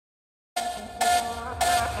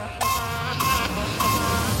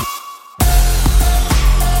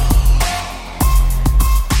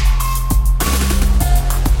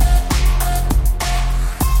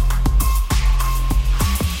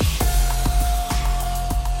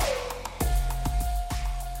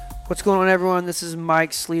What's going on, everyone? This is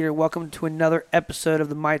Mike Sleater. Welcome to another episode of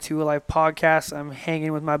the My Two Life podcast. I'm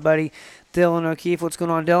hanging with my buddy Dylan O'Keefe. What's going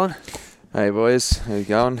on, Dylan? Hey, boys. How you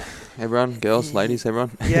going? Everyone, girls, ladies,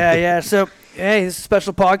 everyone. Yeah. So, hey, this is a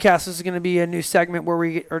special podcast. This is going to be a new segment where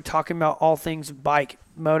we are talking about all things bike,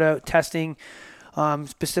 moto, testing.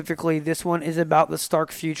 Specifically, this one is about the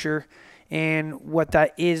Stark Future and what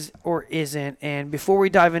that is or isn't. And before we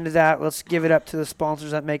dive into that, let's give it up to the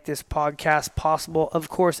sponsors that make this podcast possible. Of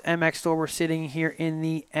course, MX Store. We're sitting here in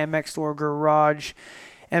the MX Store garage.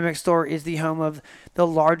 MX Store is the home of the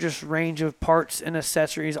largest range of parts and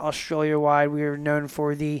accessories Australia-wide. We are known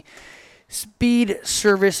for the speed,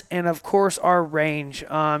 service, and of course our range.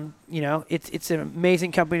 It's an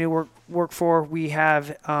amazing company to work for. We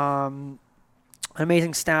have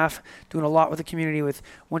amazing staff doing a lot with the community with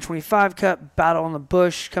 125 Cup, Battle on the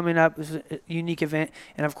Bush coming up. It's a unique event.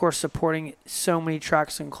 And, of course, supporting so many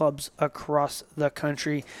tracks and clubs across the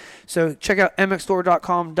country. So check out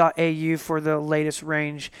mxstore.com.au for the latest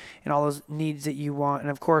range and all those needs that you want.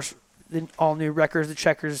 And, of course, the all-new Records the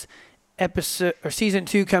Checkers Season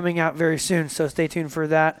 2 coming out very soon. So stay tuned for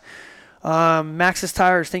that. Maxxis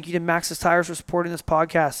Tires. Thank you to Maxxis Tires for supporting this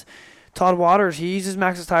podcast. Todd Waters, he uses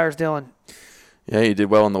Maxxis Tires, Dylan. Yeah, you did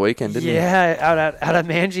well on the weekend, didn't you? Yeah, out at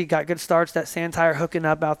Manji, got good starts. That sand tire hooking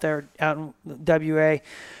up out there out in WA.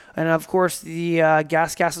 And, of course, the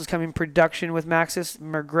gas is coming in production with Maxxis.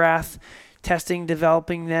 McGrath testing,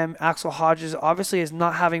 developing them. Axel Hodges obviously is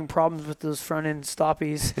not having problems with those front-end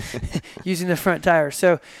stoppies using the front tires.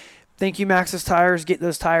 So thank you, Maxxis Tires. Get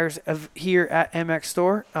those tires here at MX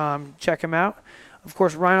Store. Check them out. Of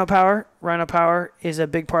course, Rhino Power. Rhino Power is a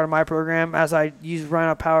big part of my program, as I used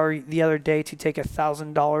Rhino Power the other day to take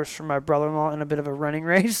 $1,000 from my brother-in-law in a bit of a running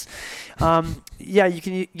race. You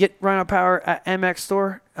can get Rhino Power at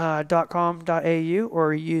mxstore.com.au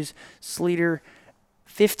or use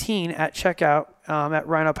Sleater15 at checkout at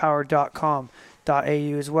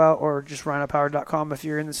rhinopower.com.au as well, or just rhinopower.com if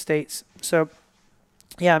you're in the States. So,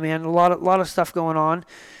 yeah, man, a lot of stuff going on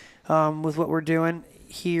with what we're doing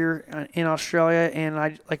here in Australia. And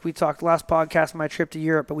like we talked last podcast, my trip to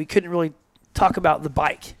Europe, but we couldn't really talk about the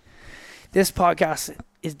bike. This podcast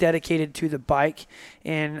is dedicated to the bike,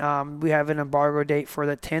 and we have an embargo date for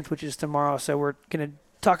the 10th, which is tomorrow. So we're going to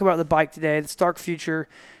talk about the bike today, the Stark Future,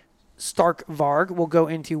 Stark Varg. We'll go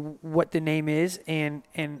into what the name is and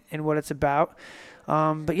what it's about.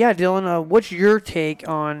 But yeah, Dylan, what's your take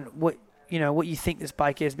on what you think this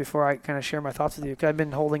bike is before I kind of share my thoughts with you? Because I've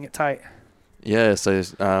been holding it tight. Yeah, so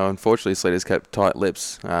unfortunately Sleater's kept tight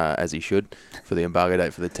lips, as he should, for the embargo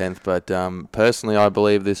date for the 10th. But personally, I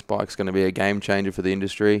believe this bike's going to be a game changer for the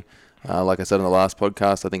industry. Like I said in the last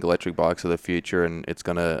podcast, I think electric bikes are the future, and it's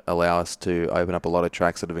going to allow us to open up a lot of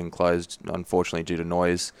tracks that have been closed, unfortunately, due to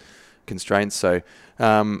noise constraints. So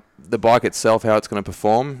the bike itself, how it's going to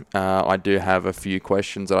perform, I do have a few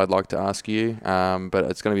questions that I'd like to ask you, but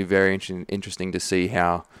it's going to be very interesting to see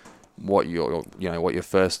what your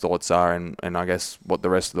first thoughts are, and I guess what the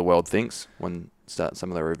rest of the world thinks when some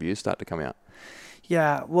of the reviews start to come out.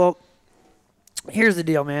 Yeah, well, here's the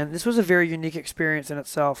deal, man. This was a very unique experience in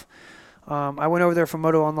itself. I went over there from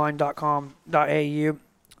motoonline.com.au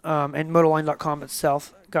and motoline.com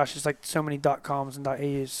itself. Gosh, it's like so many .coms and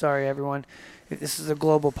 .aus. Sorry, everyone. This is a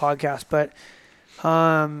global podcast, but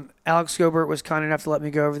Alex Gobert was kind enough to let me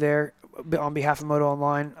go over there on behalf of Moto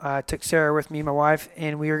Online. I took Sarah with me, my wife,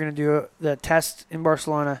 and we were going to do the test in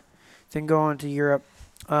Barcelona, then go on to Europe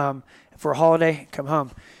for a holiday, come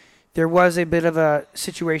home. There was a bit of a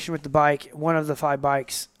situation with the bike, one of the 5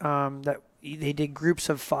 bikes, that they did groups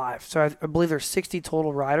of 5. So I believe there's 60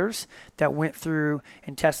 total riders that went through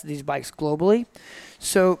and tested these bikes globally.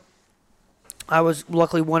 So I was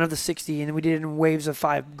luckily one of the 60, and we did it in waves of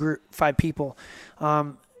 5 people.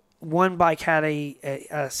 One bike had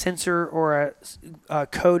a sensor or a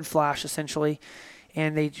code flash, essentially,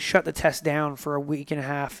 and they shut the test down for a week and a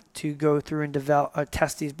half to go through and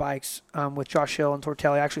test these bikes with Josh Hill and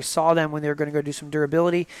Tortelli. I actually saw them when they were going to go do some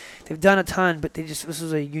durability. They've done a ton, but this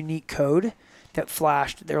was a unique code that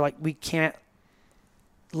flashed. They're like, we can't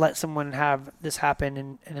let someone have this happen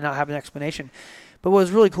and not have an explanation. But what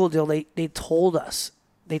was really cool, Dill, they told us.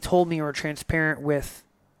 They told me we were transparent with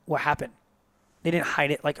what happened. They didn't hide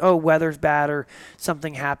it like, oh, weather's bad or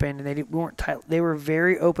something happened, and we weren't tight. They were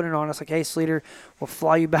very open and honest, like, hey, Sleater, we'll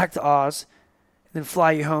fly you back to Oz, and then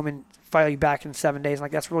fly you home and fly you back in 7 days. Like,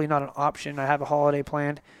 that's really not an option. I have a holiday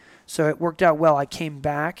planned. So it worked out well. I came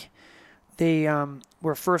back. They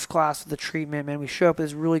were first class with the treatment, man. We show up at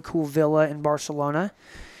this really cool villa in Barcelona.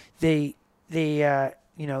 They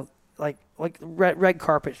like like red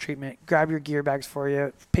carpet treatment, grab your gear bags for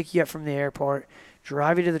you, pick you up from the airport,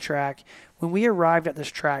 drive you to the track. When we arrived at this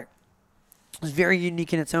track, it was very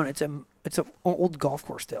unique in its own. It's an old golf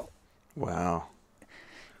course still. Wow.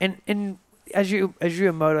 And as you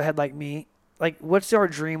a moto head like me, like what's our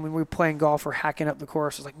dream when we're playing golf or hacking up the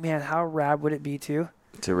course? It's like, man, how rad would it be to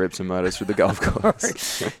rip some motos through the golf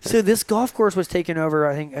course. So this golf course was taken over,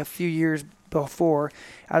 I think, a few years before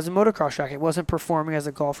as a motocross track. It wasn't performing as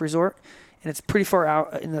a golf resort, and it's pretty far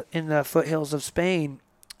out in the foothills of Spain.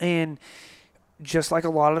 And just like a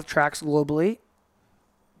lot of tracks globally,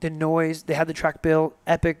 the noise, they had the track built,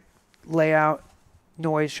 epic layout,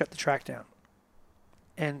 noise shut the track down.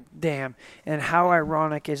 And damn, and how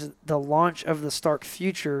ironic is the launch of the Stark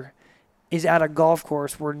Future is at a golf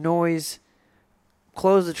course where noise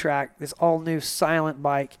closed the track. This all new silent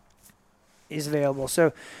bike is available.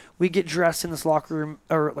 So we get dressed in this locker room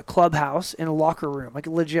or the clubhouse in a locker room, like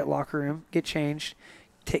a legit locker room, get changed,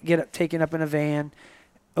 taken up in a van,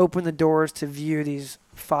 open the doors to view these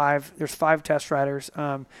there's 5 test riders.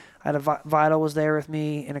 I had Vital was there with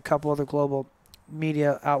me and a couple other global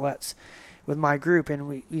media outlets with my group, and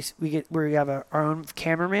we have our own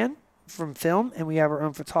cameraman from film, and we have our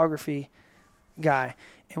own photography guy,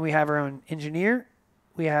 and we have our own engineer,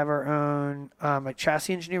 we have our own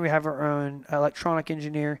chassis engineer, we have our own electronic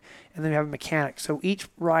engineer, and then we have a mechanic. So each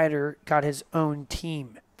rider got his own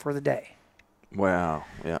team for the day. Wow.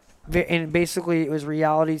 Yeah. And basically, it was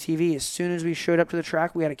reality TV. As soon as we showed up to the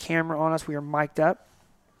track, we had a camera on us. We were mic'd up,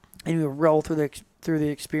 and we would roll through the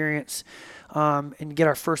experience and get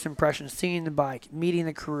our first impressions, seeing the bike, meeting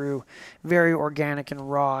the crew, very organic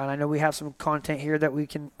and raw. And I know we have some content here that we're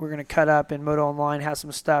going to cut up, and Moto Online has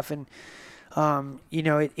some stuff. And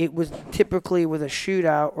it was typically with a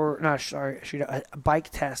a bike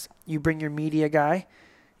test. You bring your media guy,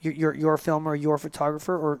 your filmer, your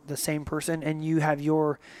photographer, or the same person, and you have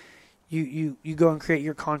you go and create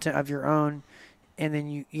your content of your own. And then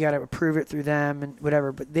you got to approve it through them and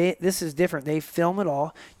whatever. But this is different. They film it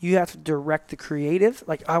all. You have to direct the creative.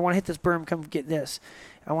 Like, I want to hit this berm, come get this.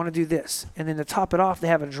 I want to do this. And then to top it off, they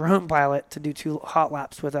have a drone pilot to do 2 hot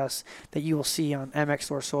laps with us that you will see on MX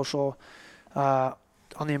Store Social on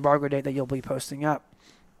the embargo date that you'll be posting up.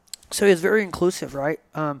 So it was very inclusive, right?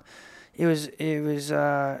 It was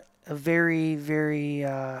a very, very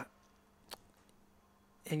a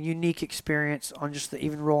unique experience on just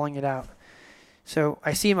even rolling it out. So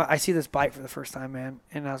I see this bike for the first time, man,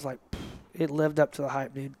 and I was like, it lived up to the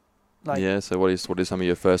hype, dude. Like, yeah. So what is some of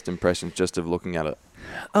your first impressions just of looking at it?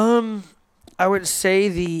 I would say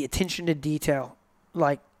the attention to detail.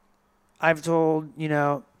 Like, I've told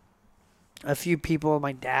a few people,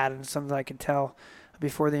 my dad and some that I could tell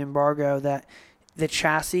before the embargo, that the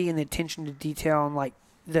chassis and the attention to detail and like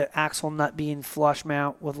the axle nut being flush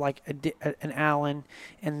mount with like an Allen,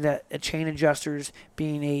 and the chain adjusters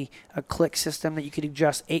being a click system that you could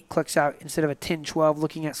adjust 8 clicks out instead of a 10-12,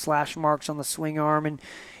 looking at slash marks on the swing arm, and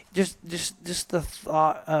just the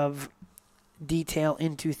thought of detail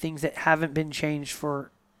into things that haven't been changed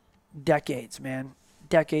for decades, man.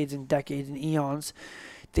 Decades and decades and eons.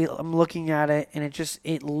 I'm looking at it, and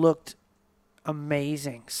it looked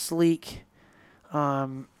amazing, sleek.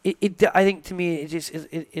 I think to me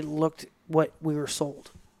it looked what we were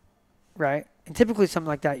sold, right? And typically something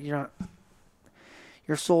like that, you're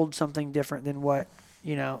sold something different than what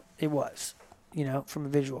it was, from a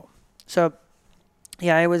visual. So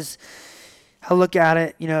yeah, I look at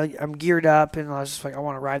it, I'm geared up, and I was just like, I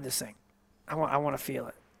want to ride this thing, I want to feel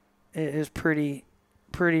it. It is pretty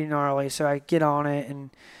gnarly. So I get on it, and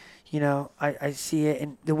I see it,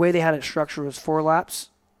 and the way they had it structured was 4 laps.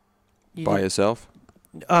 By yourself?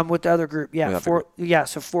 With the other group, yeah.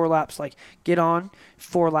 So 4 laps, like get on,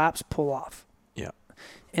 4 laps, pull off. Yeah.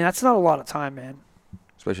 And that's not a lot of time, man.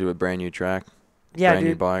 Especially with a brand new track. Yeah, brand dude.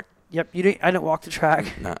 new bike. Yep. I didn't walk the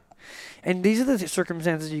track. Nah. And these are the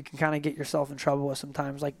circumstances you can kind of get yourself in trouble with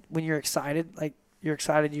sometimes. Like when you're excited,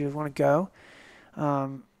 you want to go.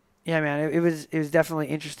 Yeah, man. It was definitely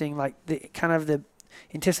interesting. Like the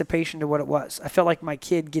anticipation to what it was. I felt like my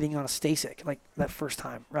kid getting on a Stasic, like that first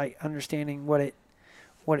time, right? Understanding what it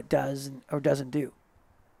does or doesn't do,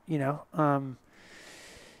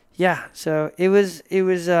 yeah. So it was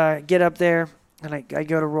get up there, and I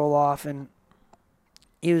go to roll off, and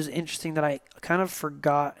it was interesting that I kind of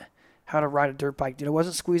forgot how to ride a dirt bike, dude. I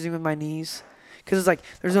wasn't squeezing with my knees because it's like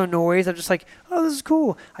there's no noise. I'm just like, oh, this is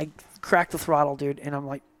cool. I cracked the throttle, dude, and I'm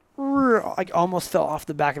like, I almost fell off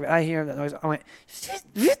the back of it. I hear that noise. I went,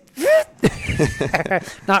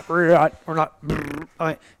 not or not. I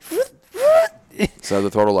went, So the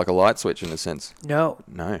throttle like a light switch in a sense. No.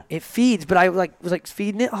 No. It feeds, but I was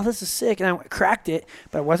feeding it. Oh, this is sick, and I cracked it,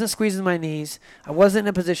 but I wasn't squeezing my knees. I wasn't in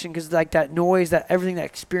a position because like that noise, that everything, that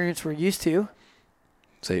experience we're used to.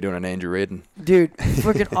 So you're doing an Andrew Reardon. Dude,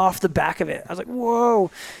 freaking off the back of it. I was like,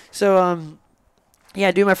 whoa. So,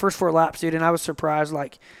 yeah, doing my first 4 laps, dude, and I was surprised.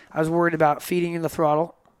 Like, I was worried about feeding in the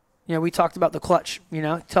throttle. You know, we talked about the clutch, you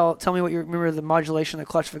know. Tell me what you remember the modulation of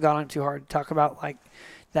the clutch if it got on it too hard. Talk about, like,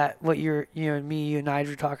 that, what you and Nige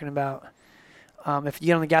were talking about. If you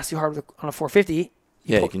get on the gas too hard on a 450.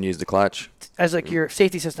 You can use the clutch. As, like, your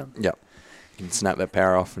safety system. Yep. You can snap that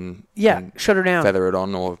power off and shut her down. Feather it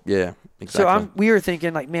on or, exactly. So we were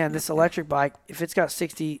thinking, like, man, this electric bike, if it's got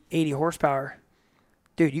 60, 80 horsepower,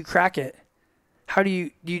 dude, you crack it. How do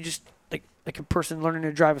you just, like a person learning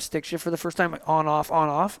to drive a stick shift for the first time, like on,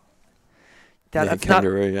 off? That's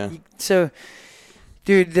kangaroo, not, So,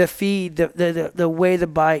 dude, the feed, the way the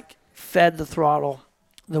bike fed the throttle,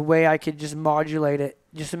 the way I could just modulate it,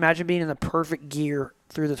 just imagine being in the perfect gear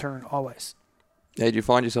through the turn always. Yeah, did you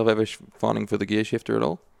find yourself ever finding for the gear shifter at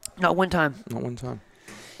all? Not one time. Not one time.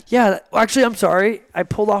 Yeah, actually, I'm sorry. I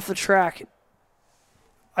pulled off the track.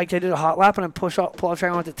 I did a hot lap and I pull off the track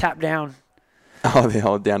and I went to tap down. Oh, the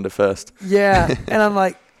old down to first. Yeah, and I'm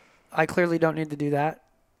like, I clearly don't need to do that.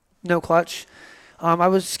 No clutch. I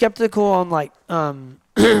was skeptical on like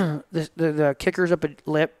the kickers up a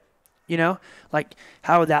lip, you know, like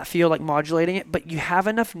how would that feel like modulating it? But you have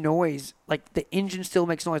enough noise, like the engine still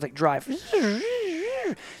makes noise, like drive.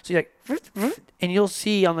 So you're like, and you'll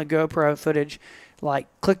see on the GoPro footage, like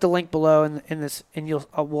click the link below in this, and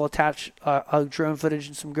we'll attach a drone footage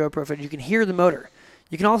and some GoPro footage. You can hear the motor.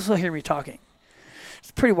 You can also hear me talking.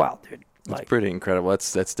 It's pretty wild, dude. It's pretty incredible.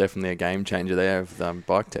 That's definitely a game changer there of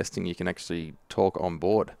bike testing. You can actually talk on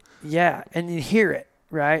board. Yeah, and you hear it,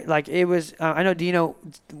 right? Like it was. I know Dino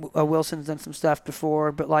Wilson's done some stuff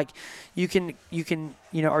before, but like you can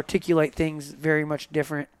articulate things very much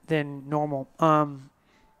different than normal.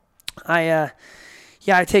 I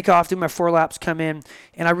take off, do my 4 laps, come in,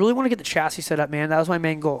 and I really want to get the chassis set up, man. That was my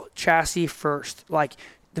main goal. Chassis first. Like,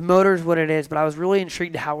 the motor is what it is, but I was really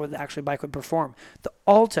intrigued to how the actual bike would perform. The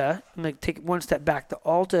Alta, I'm going to take one step back. The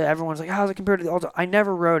Alta, everyone's like, how's it compared to the Alta? I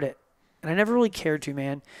never rode it, and I never really cared to,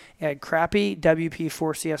 man. It had crappy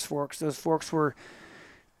WP4CS forks. Those forks were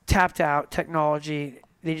tapped out technology.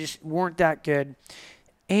 They just weren't that good.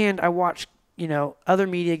 And I watched other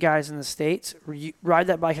media guys in the States ride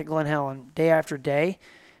that bike at Glen Helen day after day,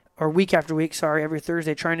 or week after week, every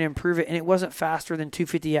Thursday, trying to improve it, and it wasn't faster than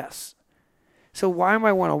 250S. So why am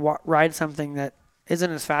I want to ride something that isn't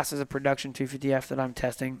as fast as a production 250F that I'm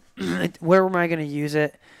testing? Where am I going to use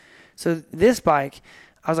it? So this bike,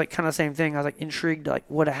 I was like kind of the same thing. I was like intrigued like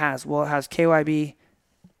what it has. Well, it has KYB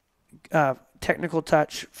Technical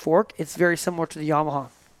Touch fork. It's very similar to the Yamaha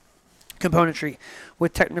componentry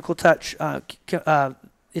with Technical Touch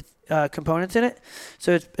components in it.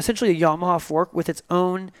 So it's essentially a Yamaha fork with its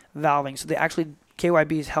own valving. So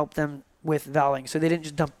KYB's helped them with valving. So they didn't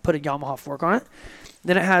just put a Yamaha fork on it.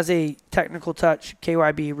 Then it has a Technical Touch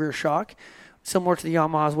KYB rear shock, similar to the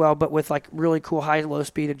Yamaha as well, but with like really cool high-low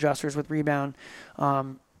speed adjusters with rebound.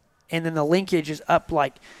 And then the linkage is up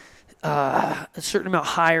like a certain amount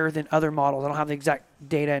higher than other models. I don't have the exact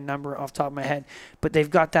data and number off the top of my head, but they've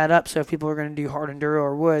got that up. So if people are going to do hard enduro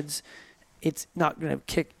or woods, it's not going to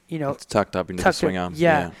kick, It's tucked up into the swing arm.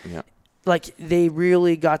 Yeah. Like they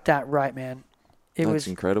really got that right, man. That's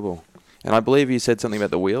incredible. And I believe you said something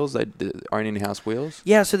about the wheels. They own in-house wheels.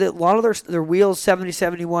 Yeah, so a lot of their wheels,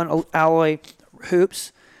 70-71 alloy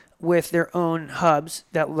hoops with their own hubs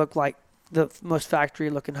that look like the most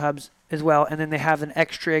factory-looking hubs as well. And then they have an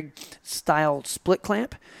X-Trig style split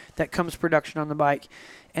clamp that comes production on the bike.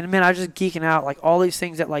 And, man, I was just geeking out. Like, all these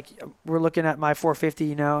things that, like, we're looking at my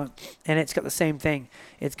 450, and it's got the same thing.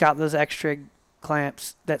 It's got those X-Trig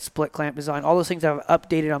clamps, that split clamp design. All those things I've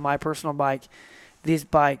updated on my personal bike. This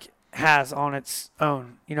bike has on its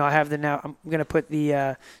own. I have I'm going to put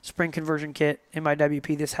the spring conversion kit in my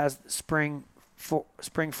WP. This has spring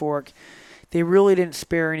fork. They really didn't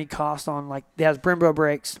spare any cost on, like, it has Brembo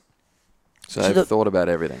brakes. So they've thought about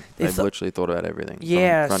everything. They've literally thought about everything.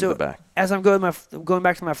 Yeah. From front to back. As I'm going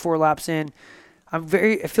back to my 4 laps in, I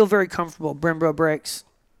feel very comfortable. Brembo brakes,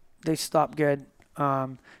 they stop good.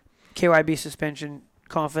 KYB suspension,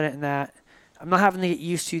 confident in that. I'm not having to get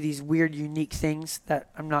used to these weird, unique things that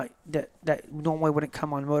that normally wouldn't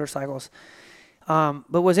come on motorcycles. But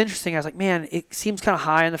what's interesting, I was like, man, it seems kind of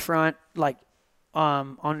high in the front, like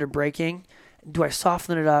under braking. Do I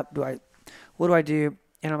soften it up? What do I do?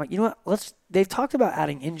 And I'm like, you know what? They've talked about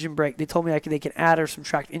adding engine brake. They told me they can add or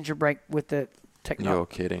subtract engine brake with the technology. You're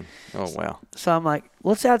kidding. Oh, wow. So I'm like,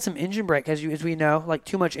 let's add some engine brake. As we know, like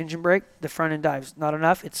too much engine brake, the front end dives. Not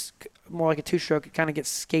enough. It's more like a two-stroke. It kind of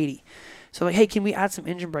gets skatey. So like, hey, can we add some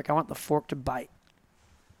engine brake? I want the fork to bite.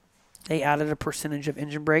 They added a percentage of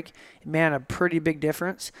engine brake. Man, a pretty big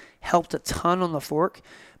difference. Helped a ton on the fork.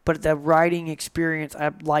 But the riding experience,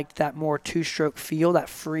 I liked that more two-stroke feel, that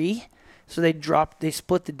free. So they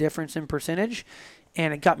split the difference in percentage.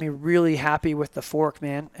 And it got me really happy with the fork,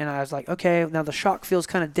 man. And I was like, okay, now the shock feels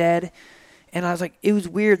kind of dead. And I was like, it was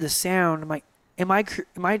weird, the sound. I'm like, am I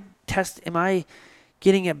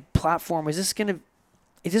getting a platform? Is this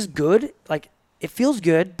good? Like, it feels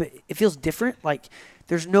good, but it feels different. Like,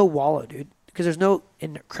 there's no wallow, dude, because there's no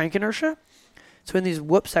crank inertia. So in these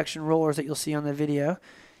whoop section rollers that you'll see on the video,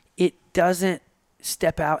 it doesn't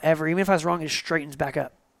step out ever. Even if I was wrong, it straightens back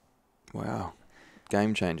up. Wow.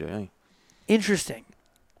 Game changer, eh? Interesting.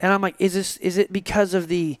 And I'm like, is it because of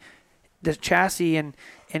the chassis and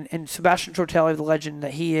Sebastian Tortelli, the legend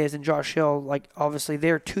that he is, and Josh Hill, like obviously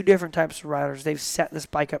they're two different types of riders. They've set this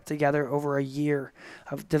bike up together over a year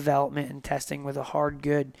of development and testing with a hard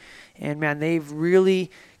good. And man, they've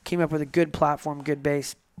really came up with a good platform, good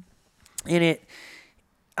base. And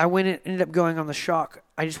ended up going on the shock.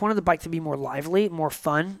 I just wanted the bike to be more lively, more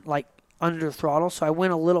fun, like under the throttle. So I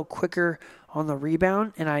went a little quicker on the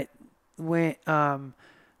rebound, and I went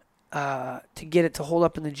to get it to hold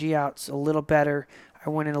up in the G-outs a little better. I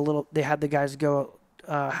went in a little. They had the guys go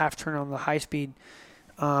half turn on the high speed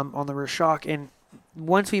on the rear shock, and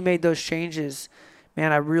once we made those changes,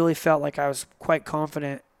 man, I really felt like I was quite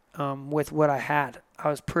confident with what I had. I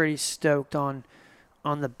was pretty stoked on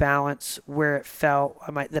the balance, where it felt,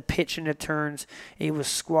 the pitch into turns. It was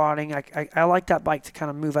squatting. I like that bike to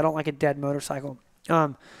kind of move. I don't like a dead motorcycle. So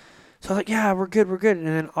I was like, yeah, we're good. And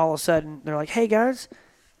then all of a sudden, they're like, hey, guys,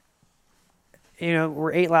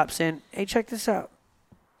 we're 8 laps in. Hey, check this out.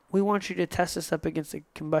 We want you to test this up against the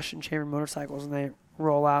combustion chamber motorcycles. And they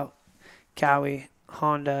roll out Cowie,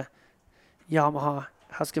 Honda, Yamaha,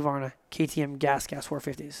 Husqvarna, KTM gas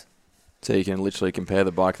 450s. So you can literally compare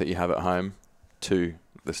the bike that you have at home to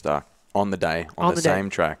the stock on the day, on the same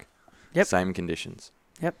track, yep, same conditions.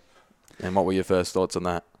 Yep. And what were your first thoughts on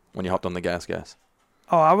that when you hopped on the gas?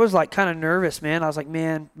 Oh, I was like kind of nervous, man. I was like,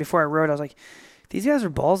 man, before I rode, I was like, these guys are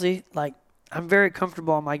ballsy. Like, I'm very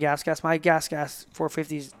comfortable on my gas. My gas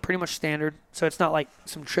 450 is pretty much standard, so it's not like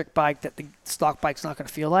some trick bike that the stock bike's not going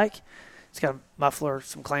to feel like. It's got a muffler,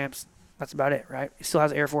 some clamps. That's about it, right? It still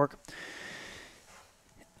has an air fork.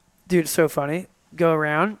 Dude, it's so funny. Go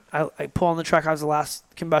around. I pull on the track. I was the last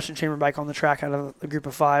combustion chamber bike on the track out of a group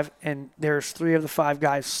of 5, and there's 3 of the 5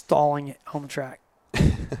 guys stalling it on the track.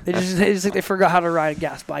 They just like they forgot how to ride a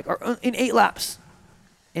gas bike, or in 8 laps.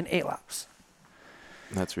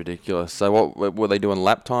 That's ridiculous. So what were they doing,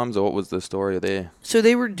 lap times, or what was the story there? So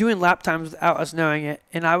they were doing lap times without us knowing it,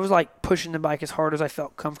 and I was like pushing the bike as hard as I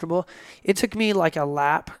felt comfortable. It took me like a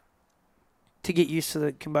lap to get used to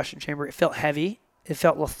the combustion chamber. It felt heavy. It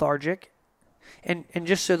felt lethargic. And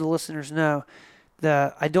just so the listeners know,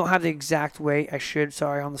 I don't have the exact weight I should,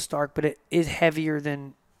 on the Stark, but it is heavier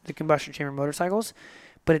than the combustion chamber motorcycles,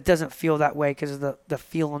 but it doesn't feel that way because of the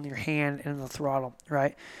feel on your hand and the throttle,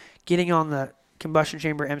 right? Getting on the combustion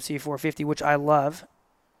chamber MC450, which I love,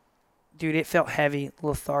 dude, it felt heavy,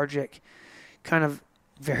 lethargic, kind of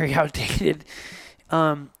very outdated.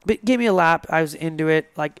 But give me a lap. I was into it.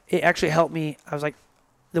 Like, it actually helped me. I was like,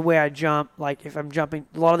 the way I jump, like if I'm jumping,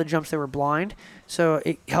 a lot of the jumps they were blind, so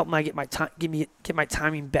it helped me get my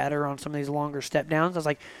timing better on some of these longer step downs. I was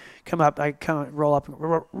like, I come up, roll up,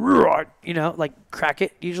 and like crack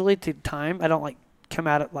it usually to time. I don't like come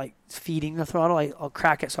at it like feeding the throttle. I'll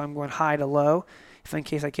crack it so I'm going high to low, if in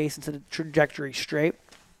case I case into the trajectory straight.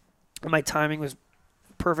 And my timing was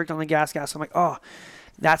perfect on the gas. So I'm like, oh,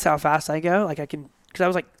 that's how fast I go. Like I can, because I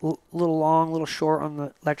was like a little long, little short on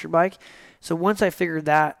the electric bike. So once I figured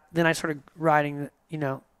that, then I started riding,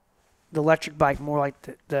 the electric bike more like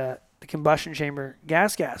the combustion chamber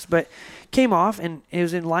gas. But came off and it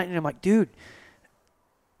was enlightening. I'm like, dude,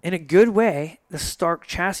 in a good way, the Stark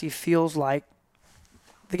chassis feels like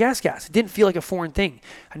the gas. It didn't feel like a foreign thing.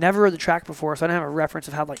 I never rode the track before, so I didn't have a reference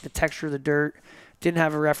of how like the texture of the dirt. Didn't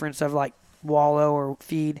have a reference of like wallow or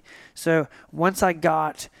feed. So once I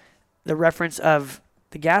got the reference of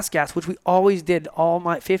the gas, which we always did all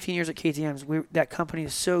my 15 years at KTMs. That company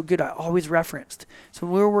is so good. I always referenced. So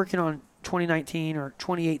when we were working on 2019 or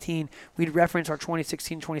 2018, we'd reference our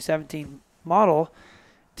 2016, 2017 model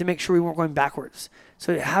to make sure we weren't going backwards.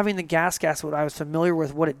 So having the gas, what I was familiar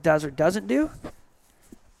with, what it does or doesn't do,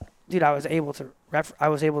 dude, I was able to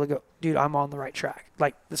go, dude, I'm on the right track.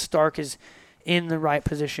 Like the Stark is in the right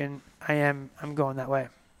position. I'm going that way.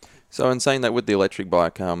 So in saying that with the electric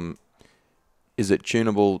bike, is it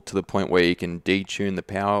tunable to the point where you can detune the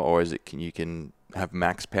power, or is it you can have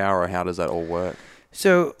max power, or how does that all work?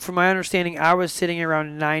 So from my understanding, I was sitting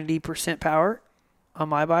around 90% power on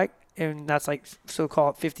my bike, and that's like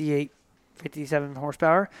so-called 58, 57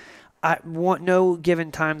 horsepower. I want no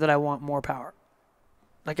given time that I want more power.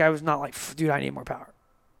 Like I was not like, dude, I need more power.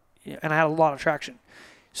 Yeah, and I had a lot of traction.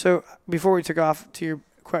 So before we took off to your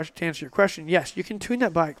question, to answer your question, yes, you can tune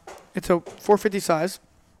that bike. It's a 450 size,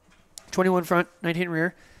 21 front, 19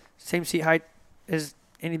 rear, same seat height as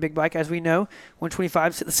any big bike, as we know.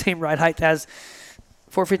 125s at the same ride height as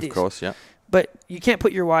 450s. Of course, yeah. But you can't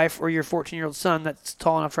put your wife or your 14-year-old son that's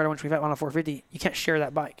tall enough to ride a 125 on a 450. You can't share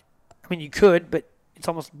that bike. I mean, you could, but it's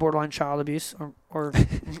almost borderline child abuse or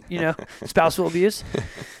spousal abuse.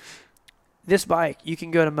 This bike, you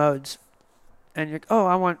can go to modes, and you're like, oh,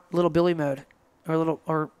 I want little Billy mode,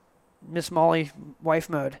 or Miss Molly wife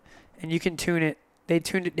mode, and you can tune it. They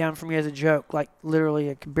tuned it down for me as a joke. Like literally,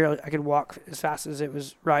 I could walk as fast as it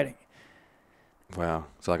was riding. Wow,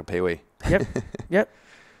 it's like a peewee. Yep.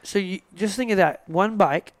 So you just think of that one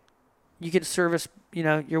bike, you could service,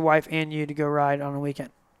 your wife and you to go ride on a weekend.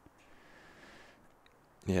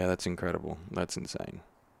 Yeah, that's incredible. That's insane.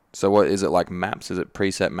 So what is it, like maps? Is it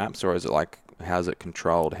preset maps, or is it like, how's it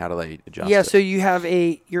controlled? How do they adjust it? Yeah, so you have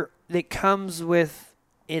it comes with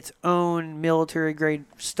its own military grade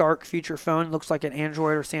Stark feature phone. Looks like an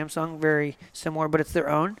Android or Samsung, very similar, but it's their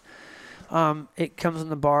own. It comes in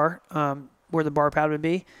the bar, where the bar pad would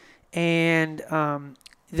be, and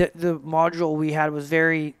the module we had was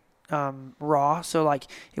very raw, so like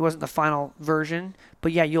it wasn't the final version.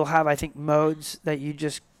 But yeah, you'll have, I think, modes that you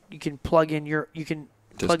can plug in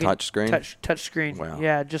Just touch screen? Touch screen. Wow.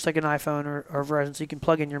 Yeah, just like an iPhone or Verizon. So you can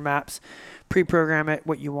plug in your maps, pre-program it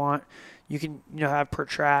what you want. You can have per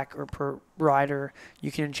track or per rider.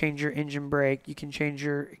 You can change your engine brake. You can change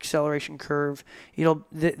your acceleration curve.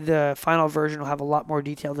 The final version will have a lot more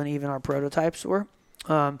detail than even our prototypes were.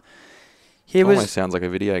 It almost sounds like a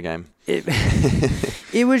video game.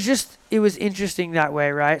 It was interesting that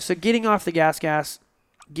way, right? So getting off the gas,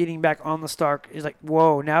 getting back on the Stark is like,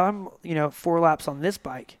 whoa, now I'm 4 laps on this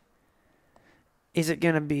bike. Is it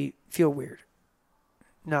going to feel weird?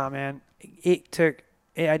 Nah, man. It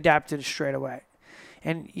adapted straight away.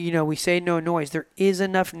 And, we say no noise. There is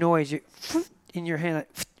enough noise in your hand,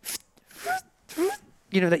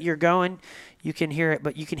 that you're going. You can hear it,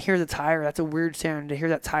 but you can hear the tire. That's a weird sound to hear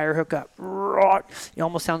that tire hook up. It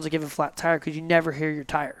almost sounds like you have a flat tire because you never hear your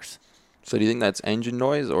tires. So do you think that's engine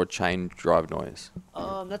noise or chain drive noise?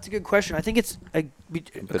 That's a good question. I think it's a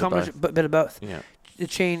combination, bit of both. Yeah. The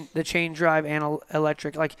chain drive and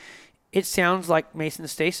electric. Like, it sounds like Mason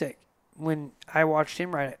Stasic when I watched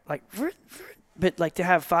him ride it. Like, but like to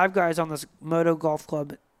have 5 guys on this Moto Golf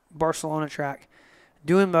Club Barcelona track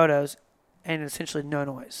doing motos and essentially no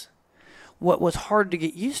noise. What was hard to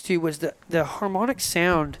get used to was the harmonic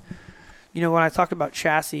sound. When I talked about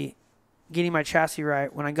chassis, getting my chassis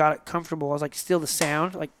right, when I got it comfortable, I was like, still the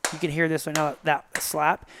sound. Like, you can hear this right now, that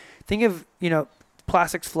slap. Think of,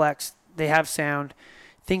 Plastics Flex, they have sound.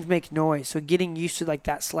 Things make noise. So getting used to like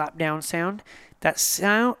that slap down sound,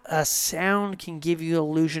 a sound can give you the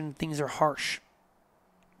illusion things are harsh.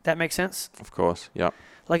 That makes sense? Of course, yeah.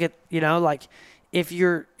 Like like if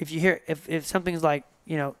you hear, if something's like,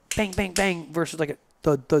 bang, bang, bang versus like a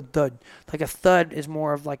thud, thud, thud. Like a thud is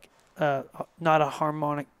more of like not a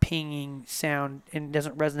harmonic pinging sound and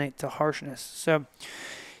doesn't resonate to harshness. So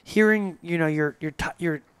hearing, your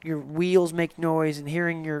wheels make noise and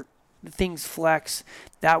hearing your things flex,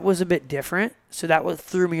 that was a bit different. So that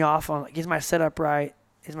threw me off on like, is my setup right?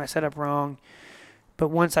 Is my setup wrong? But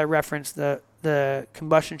once I referenced the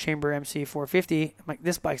combustion chamber MC450, I'm like,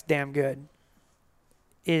 this bike's damn good.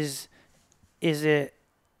 Is it?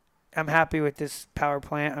 I'm happy with this power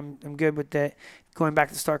plant. I'm good with it. Going back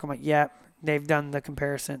to Stark, I'm like, yeah, they've done the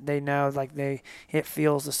comparison. They know, like, it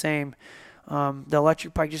feels the same. The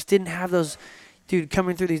electric bike just didn't have those, dude,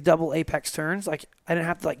 coming through these double apex turns. Like, I didn't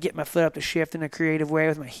have to like get my foot up to shift in a creative way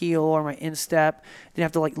with my heel or my instep. Didn't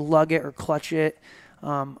have to like lug it or clutch it.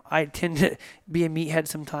 I tend to be a meathead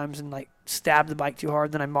sometimes and like stab the bike too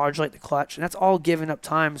hard, then I modulate the clutch, and that's all giving up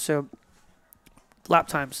time. So lap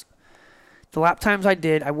times. The lap times I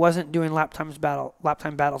did, I wasn't doing lap time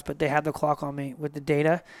battles, but they had the clock on me with the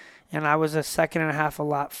data, and I was a second and a half a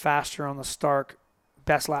lap faster on the Stark,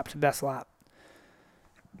 best lap to best lap.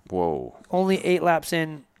 Whoa. Only 8 laps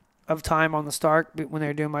in of time on the Stark when they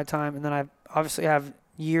were doing my time, and then I obviously have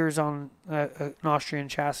years on an Austrian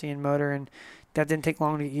chassis and motor, and that didn't take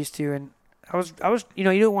long to get used to, and I was, you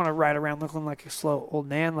don't want to ride around looking like a slow old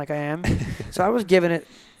man like I am. So I was giving it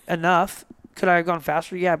enough. Could I have gone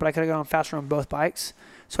faster? Yeah, but I could have gone faster on both bikes.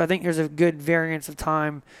 So I think there's a good variance of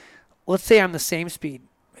time. Let's say I'm the same speed.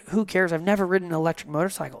 Who cares? I've never ridden an electric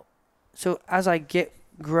motorcycle. So as I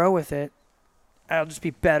grow with it, I'll just be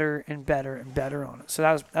better and better and better on it. So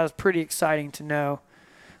that was pretty exciting to know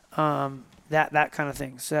that kind of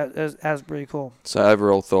thing. So that was pretty cool. So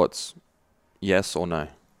overall thoughts, yes or no?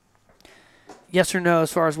 Yes or no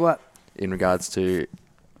as far as what? In regards to,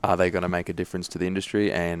 are they going to make a difference to the industry,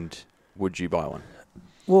 and would you buy one?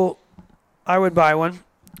 Well, I would buy one.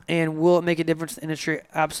 And will it make a difference in the industry?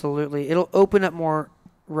 Absolutely. It'll open up more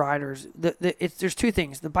riders. There's two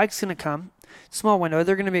things. The bike's going to come. Small window.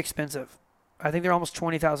 They're going to be expensive. I think they're almost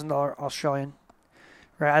 $20,000 Australian.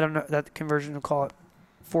 Right? I don't know that conversion will call it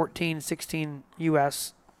 14, 16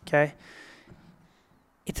 US. Okay.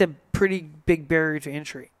 It's a pretty big barrier to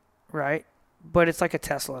entry, right? But it's like a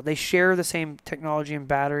Tesla. They share the same technology and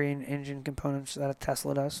battery and engine components that a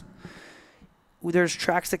Tesla does. There's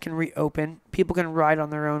tracks that can reopen. People can ride on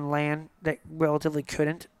their own land that relatively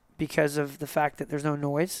couldn't because of the fact that there's no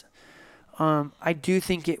noise. I do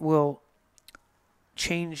think it will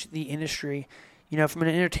change the industry. From an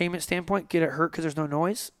entertainment standpoint, get it hurt because there's no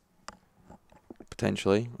noise?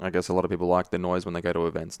 Potentially. I guess a lot of people like the noise when they go to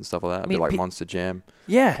events and stuff like that. A bit like Monster Jam.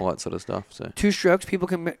 Yeah. All that sort of stuff. So two strokes, people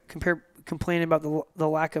can complain about the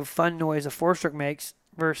lack of fun noise a four-stroke makes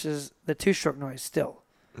versus the two-stroke noise still.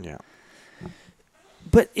 Yeah.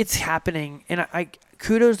 But it's happening, and I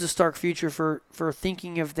kudos to Stark Future for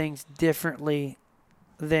thinking of things differently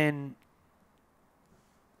than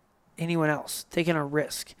anyone else, taking a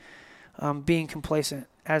risk, being complacent.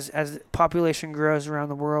 As population grows around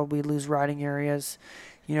the world, we lose riding areas.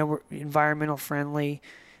 We're environmental friendly.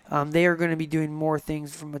 They are going to be doing more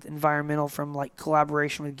things from like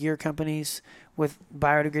collaboration with gear companies, with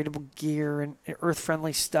biodegradable gear and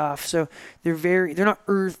earth-friendly stuff. So they're not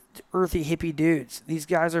earthy hippie dudes. These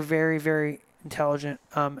guys are very, very intelligent.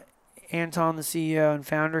 Anton, the CEO and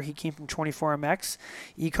founder, he came from 24MX,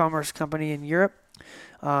 e-commerce company in Europe.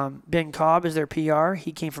 Ben Cobb is their PR.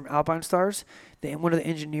 He came from Alpine Stars. One of the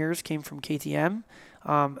engineers came from KTM.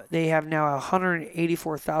 They have now a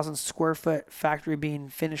 184,000 square foot factory being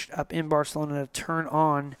finished up in Barcelona to turn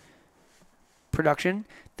on production.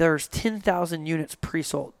 There's 10,000 units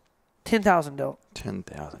pre-sold. 10,000, Dill.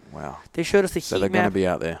 10,000, wow. They showed us the heat So they're map. going to be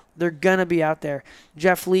out there. They're going to be out there.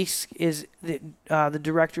 Jeff Lees is the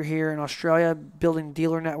director here in Australia, building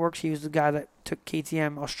dealer networks. He was the guy that took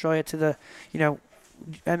KTM Australia to the,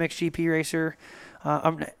 MXGP racer.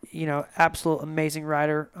 Absolute amazing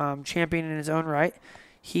rider, champion in his own right.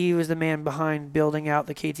 He was the man behind building out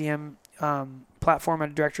the KTM platform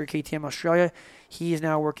and director of KTM Australia. He is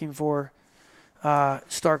now working for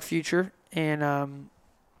Stark Future, and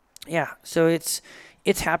so it's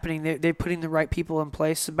happening. They're putting the right people in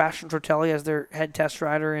place. Sebastian Tortelli as their head test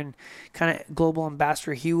rider and kind of global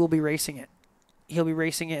ambassador. He will be racing it. He'll be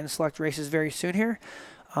racing it in select races very soon here.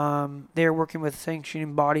 They're working with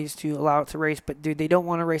sanctioning bodies to allow it to race, but dude, they don't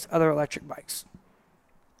want to race other electric bikes.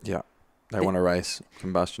 Yeah. They want to race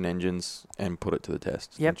combustion engines and put it to the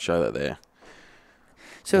test. Yep. And show that they're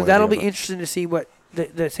So that'll be interesting to see what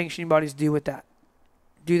the sanctioning bodies do with that.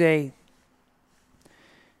 Do they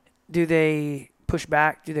push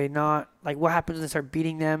back? Do they not? Like, what happens when they start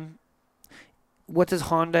beating them? What does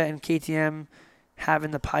Honda and KTM have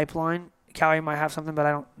in the pipeline? Cali might have something, but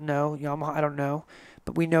I don't know. Yamaha, I don't know.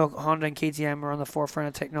 But we know Honda and KTM are on the forefront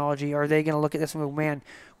of technology. Are they going to look at this and go, man,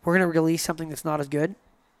 we're going to release something that's not as good?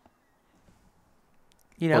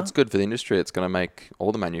 Well, it's good for the industry. It's going to make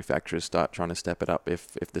all the manufacturers start trying to step it up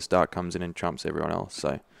if the start comes in and trumps everyone else.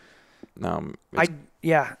 So,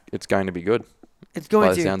 it's going to be good. It's going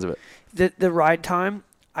by to. the sounds of it. The ride time,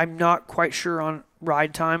 I'm not quite sure on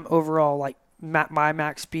ride time overall. Like my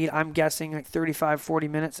max speed, I'm guessing like 35, 40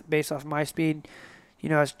 minutes based off my speed.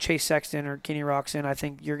 As Chase Sexton or Kenny Roczen, I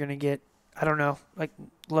think you're going to get, I don't know, like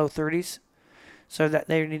low 30s. So that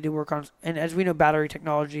they need to work on. And as we know, battery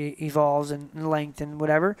technology evolves and length and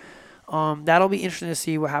whatever. That'll be interesting to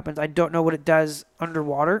see what happens. I don't know what it does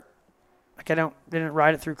underwater. Like didn't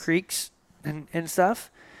ride it through creeks and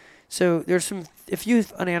stuff. So there's a few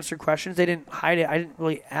unanswered questions. They didn't hide it. I didn't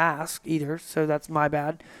really ask either, so that's my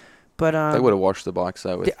bad. But they would have washed the bikes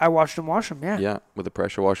though. I watched them wash them. Yeah. Yeah, with a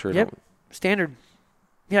pressure washer. Yep. Standard.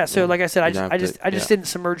 Yeah. So like I said, I just didn't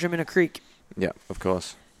submerge them in a creek. Yeah, of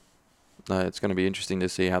course. No, it's going to be interesting to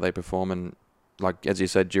see how they perform, and like as you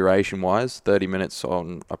said, duration-wise, 30 minutes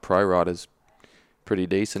on a pro rider's pretty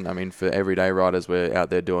decent. I mean, for everyday riders, we're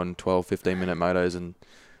out there doing 12, 15-minute motos and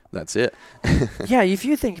That's it. Yeah, if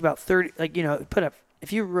you think about 30, like,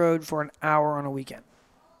 if you rode for an hour on a weekend,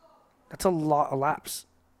 that's a lot of laps.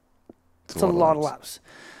 It's a lot of laps.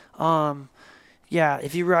 Yeah,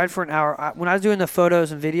 if you ride for an hour, when I was doing the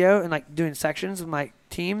photos and video and like doing sections with my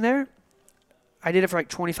team there, I did it for like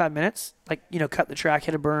 25 minutes. Like, cut the track,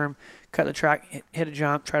 hit a berm, cut the track, hit a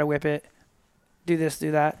jump, try to whip it, do this,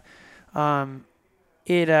 do that. I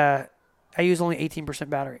use only 18%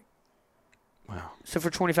 battery. Wow. So for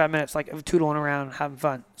 25 minutes, like of tootling around and having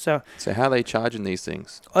fun. So how are they charging these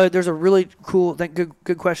things? there's a really cool,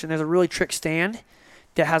 good question. There's a really trick stand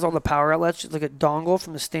that has all the power outlets. It's like a dongle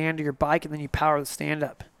from the stand to your bike, and then you power the stand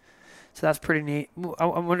up. So that's pretty neat. I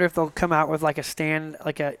wonder if they'll come out with like a stand,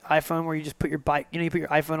 like an iPhone, where you just put your bike. You put your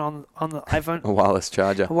iPhone on the iPhone. A wireless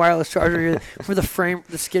charger. A wireless charger for the frame.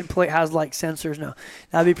 The skid plate has like sensors now.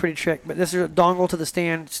 That'd be pretty trick. But this is a dongle to the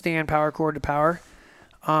stand power cord to power.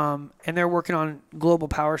 And they're working on global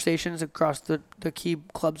power stations across the key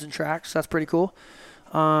clubs and tracks. So that's pretty cool.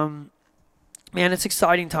 Man, it's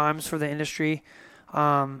exciting times for the industry.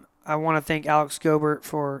 I want to thank Alex Gobert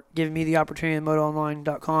for giving me the opportunity at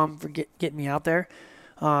MotoOnline.com for getting me out there.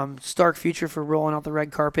 Stark Future for rolling out the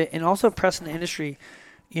red carpet and also pressing the industry.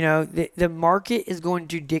 The market is going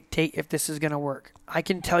to dictate if this is going to work. I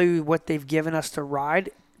can tell you what they've given us to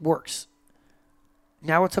ride works.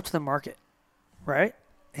 Now it's up to the market, right?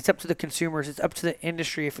 It's up to the consumers. It's up to the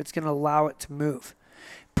industry if it's going to allow it to move.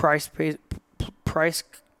 Price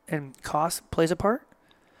and cost plays a part.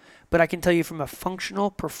 But I can tell you from a functional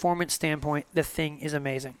performance standpoint, the thing is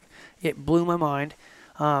amazing. It blew my mind.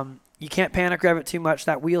 You can't panic rev it too much.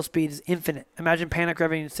 That wheel speed is infinite. Imagine panic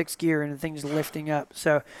revving in 6th gear and the thing's lifting up.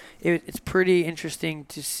 So it's pretty interesting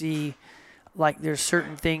to see, like, there's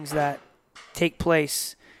certain things that take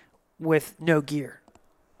place with no gear.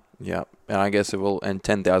 Yeah, and I guess it will. And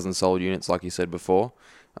 10,000 sold units, like you said before,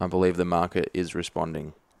 I believe the market is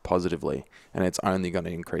responding positively, and it's only going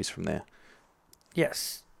to increase from there.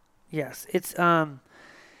 Yes, it's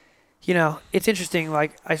it's interesting.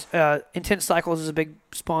 Like Intense Cycles is a big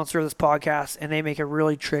sponsor of this podcast, and they make a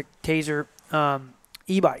really trick Taser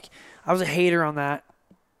e-bike. I was a hater on that.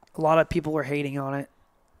 A lot of people were hating on it.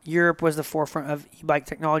 Europe was the forefront of e-bike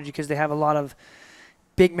technology because they have a lot of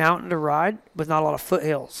big mountain to ride with not a lot of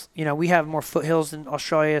foothills. We have more foothills than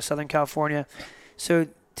Australia, Southern California. So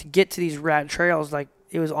to get to these rad trails, like,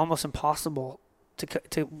 it was almost impossible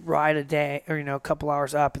to ride a day or, a couple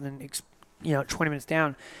hours up and then, 20 minutes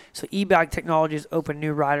down. So e-bike technology has opened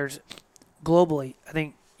new riders globally. I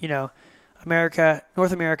think, America,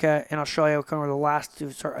 North America, and Australia were the last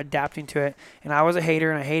to start adapting to it. And I was a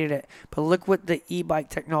hater and I hated it. But look what the e-bike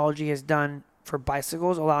technology has done for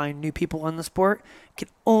bicycles, allowing new people in the sport. I can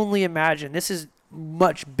only imagine this is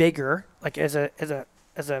much bigger, like as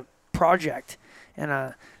a project and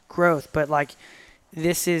a growth. But like,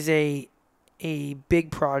 this is a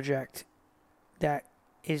big project that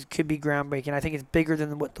could be groundbreaking. I think it's bigger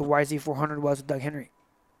than what the YZ400 was with Doug Henry.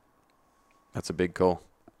 That's a big call.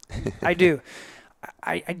 I do.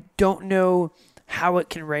 I don't know how it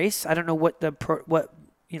can race. I don't know what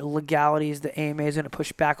legalities the AMA is going to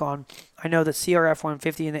push back on. I know that CRF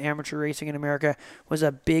 150 in the amateur racing in America was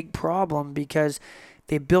a big problem because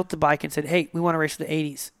they built the bike and said, hey, we want to race for the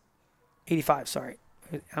 80s. 85, sorry.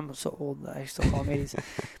 I'm so old that I still call them 80s.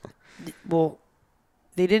 Well,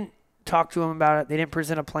 they didn't talk to them about it. They didn't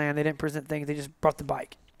present a plan. They didn't present things. They just brought the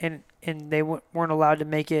bike. And they weren't allowed to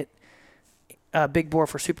make it a big bore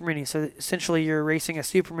for Super Mini. So essentially you're racing a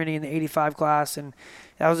Super Mini in the 85 class, and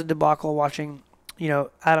that was a debacle watching,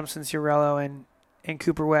 Adam Cianciarulo and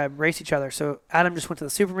Cooper Webb race each other. So Adam just went to the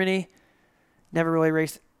Super Mini, never really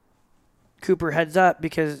raced Cooper heads up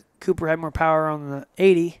because Cooper had more power on the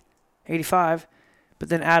 85, but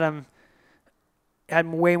then Adam had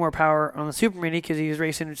way more power on the Super Mini because he was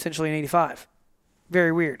racing essentially an 85.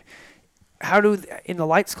 Very weird. In the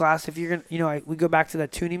lights class, if you're going to, we go back to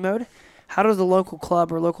that tuning mode, how does the local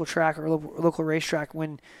club or local track or local racetrack,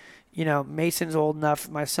 when, Mason's old enough,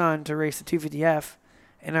 my son, to race the 250F,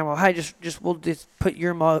 and I'm like, hey, we'll just put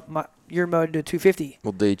your mode to 250.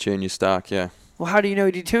 We'll detune your stock, yeah. Well, how do you know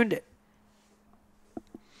he detuned it?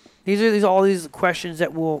 These are all these questions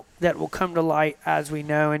that will come to light as we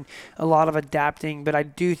know, and a lot of adapting. But I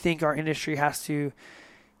do think our industry has to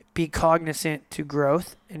be cognizant to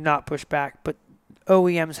growth and not push back. But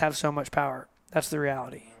OEMs have so much power. That's the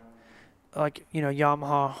reality. Like,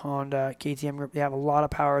 Yamaha, Honda, KTM Group, they have a lot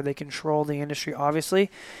of power. They control the industry, obviously.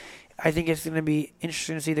 I think it's going to be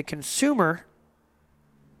interesting to see the consumer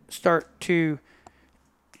start to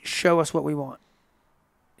show us what we want.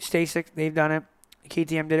 STACYC, they've done it.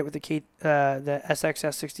 KTM did it with the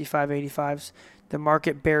SXS 6585s. The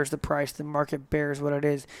market bears the price. The market bears what it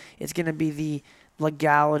is. It's going to be the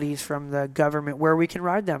legalities from the government where we can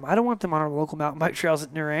ride them. I don't want them on our local mountain bike trails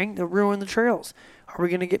at Nerang. They'll ruin the trails. Are we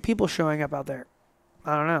going to get people showing up out there?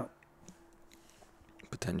 I don't know.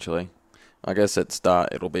 Potentially. I guess at start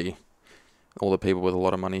it'll be all the people with a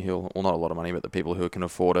lot of money not a lot of money, but the people who can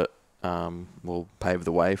afford it will pave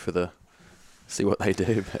the way for see what they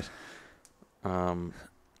do. But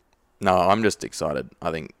no, I'm just excited.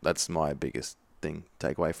 I think that's my biggest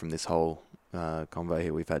take away from this whole convo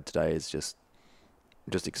here we've had today is just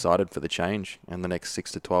excited for the change. And the next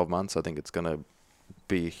 6 to 12 months, I think it's going to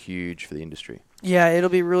be huge for the industry. Yeah, it'll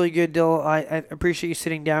be really good, Dill. I appreciate you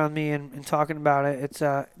sitting down with me and talking about it. It's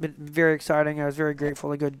been very exciting. I was very grateful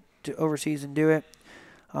to go to overseas and do it.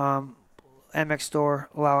 MX Store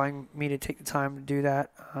allowing me to take the time to do that.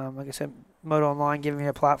 Like I said, Moto Online giving me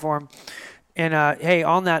a platform. And, hey,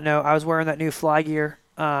 on that note, I was wearing that new Fly gear,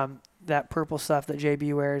 that purple stuff that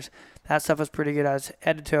JB wears. That stuff was pretty good. I was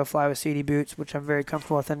head-to-toe fly with CD boots, which I'm very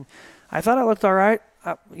comfortable with. And I thought I looked all right.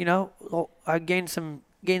 I gained some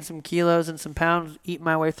kilos and some pounds eating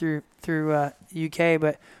my way through UK,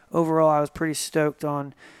 but overall I was pretty stoked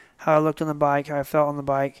on how I looked on the bike, how I felt on the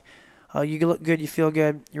bike. You look good, you feel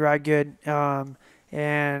good, you ride good,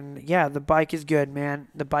 and yeah, the bike is good, man.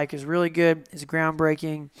 The bike is really good. It's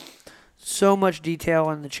groundbreaking. So much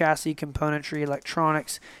detail in the chassis, componentry,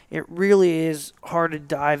 electronics. It really is hard to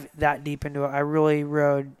dive that deep into it. I really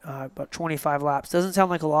rode about 25 laps. Doesn't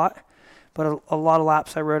sound like a lot, but a lot of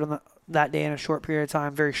laps I rode on that day in a short period of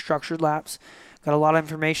time. Very structured laps. Got a lot of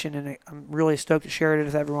information, and I'm really stoked to share it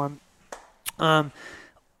with everyone.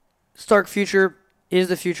 Stark Future is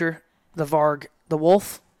the future. The Varg, the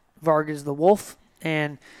wolf. Varg is the wolf.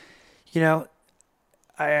 And,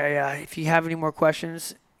 if you have any more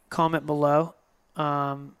questions, comment below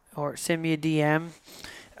or send me a DM.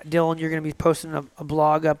 Dylan, you're going to be posting a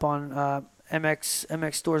blog up on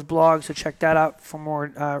MX Store's blog, so check that out for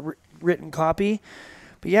more written copy.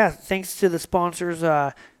 But yeah, thanks to the sponsors,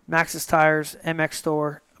 Maxxis Tires, MX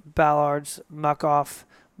Store, Ballards, Muck Off,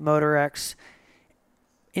 Motorex,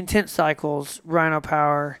 Intense Cycles, Rhino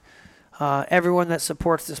Power, everyone that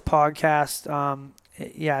supports this podcast.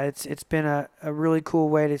 It's been a really cool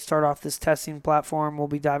way to start off this testing platform. We'll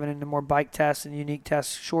be diving into more bike tests and unique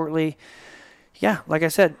tests shortly. Yeah, like I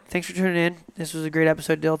said, thanks for tuning in. This was a great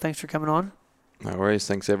episode, Dill. Thanks for coming on. No worries.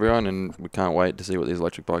 Thanks, everyone. And we can't wait to see what these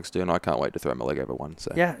electric bikes do. And I can't wait to throw my leg over one.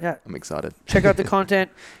 So yeah. I'm excited. Check out the content.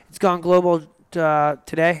 It's gone global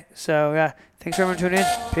today. So, yeah, thanks for everyone tuning in.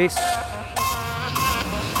 Peace.